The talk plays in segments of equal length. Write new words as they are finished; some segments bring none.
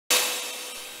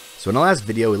So in the last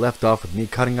video we left off with me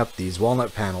cutting up these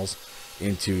walnut panels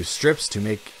into strips to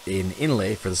make an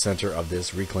inlay for the center of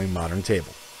this reclaimed modern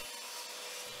table.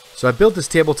 So I built this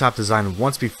tabletop design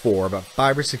once before, about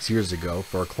 5 or 6 years ago,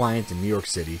 for a client in New York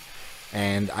City,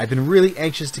 and I've been really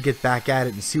anxious to get back at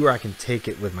it and see where I can take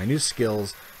it with my new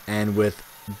skills and with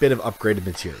a bit of upgraded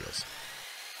materials.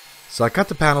 So I cut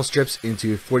the panel strips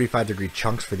into 45-degree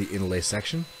chunks for the inlay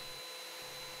section.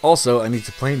 Also, I need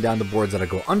to plane down the boards that I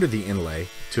go under the inlay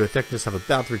to a thickness of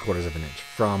about 3/4 of an inch,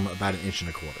 from about 1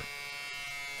 1/4 inches.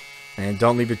 And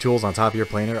don't leave your tools on top of your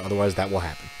planer, otherwise that will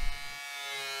happen.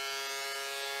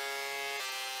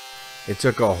 It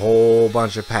took a whole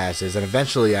bunch of passes, and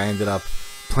eventually I ended up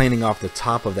planing off the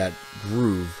top of that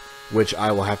groove, which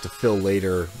I will have to fill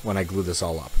later when I glue this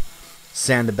all up.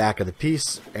 Sand the back of the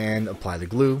piece, and apply the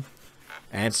glue,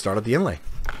 and start up the inlay.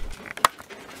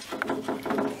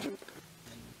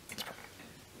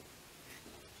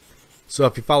 So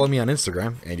if you follow me on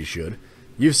Instagram, and you should,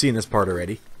 you've seen this part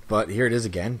already, but here it is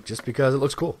again, just because it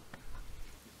looks cool.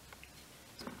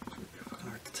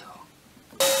 Hard to tell.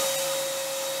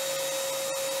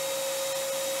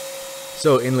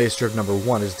 So inlay strip number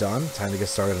 1 is done, time to get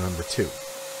started on number 2.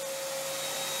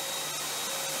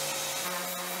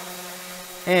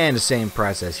 And the same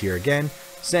process here again,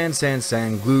 sand, sand,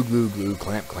 sand, glue, glue, glue,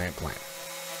 clamp, clamp, clamp.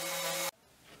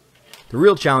 The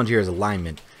real challenge here is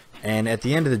alignment. And at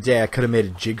the end of the day, I could have made a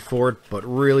jig for it, but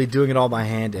really doing it all by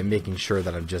hand and making sure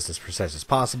that I'm just as precise as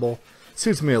possible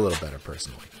suits me a little better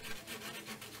personally.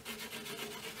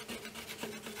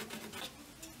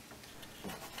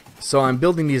 So I'm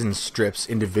building these in strips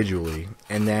individually,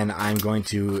 and then I'm going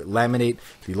to laminate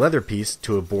the leather piece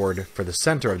to a board for the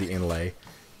center of the inlay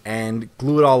and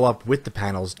glue it all up with the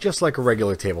panels just like a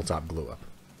regular tabletop glue up.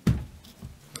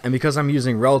 And because I'm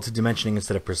using relative dimensioning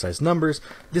instead of precise numbers,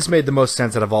 this made the most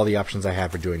sense out of all the options I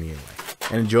had for doing the inlay.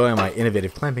 And enjoy my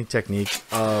innovative clamping technique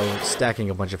of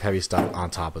stacking a bunch of heavy stuff on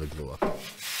top of the glue up.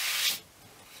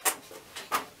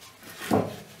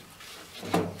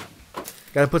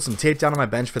 Gotta put some tape down on my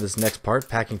bench for this next part.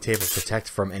 Packing tape will protect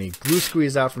from any glue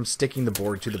squeeze out from sticking the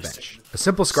board to the bench. A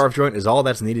simple scarf joint is all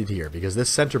that's needed here, because this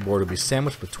center board will be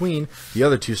sandwiched between the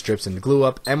other 2 strips in the glue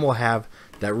up, and will have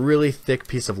that really thick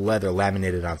piece of leather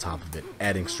laminated on top of it,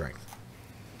 adding strength.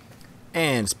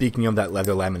 And speaking of that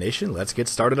leather lamination, let's get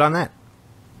started on that.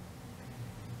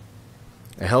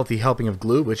 A healthy helping of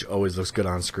glue, which always looks good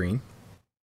on screen.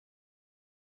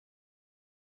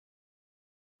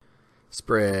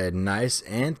 Spread nice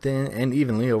and thin and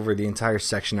evenly over the entire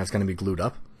section that's going to be glued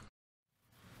up.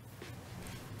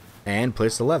 And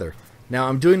place the leather. Now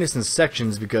I'm doing this in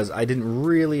sections because I didn't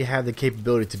really have the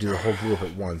capability to do the whole glue up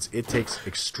at once. It takes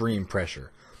extreme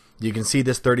pressure. You can see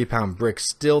this 30-pound brick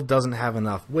still doesn't have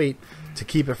enough weight to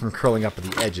keep it from curling up at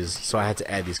the edges, so I had to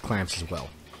add these clamps as well.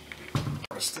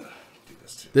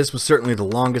 This was certainly the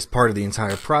longest part of the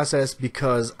entire process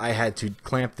because I had to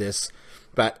clamp this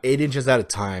about 8 inches at a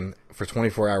time for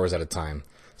 24 hours at a time.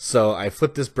 So I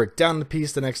flipped this brick down the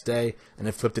piece the next day, and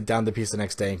I flipped it down the piece the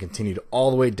next day, and continued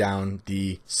all the way down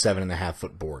the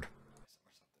 7.5-foot board.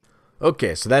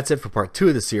 Okay, so that's it for part 2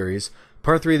 of the series.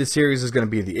 Part 3 of the series is going to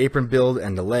be the apron build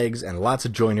and the legs and lots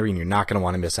of joinery, and you're not going to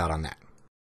want to miss out on that.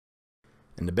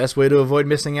 And the best way to avoid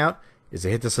missing out is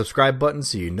to hit the subscribe button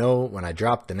so you know when I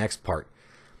drop the next part.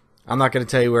 I'm not going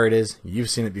to tell you where it is. You've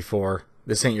seen it before.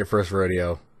 This ain't your first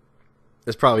rodeo.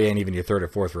 This probably ain't even your 3rd or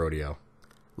 4th rodeo.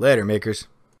 Later, makers.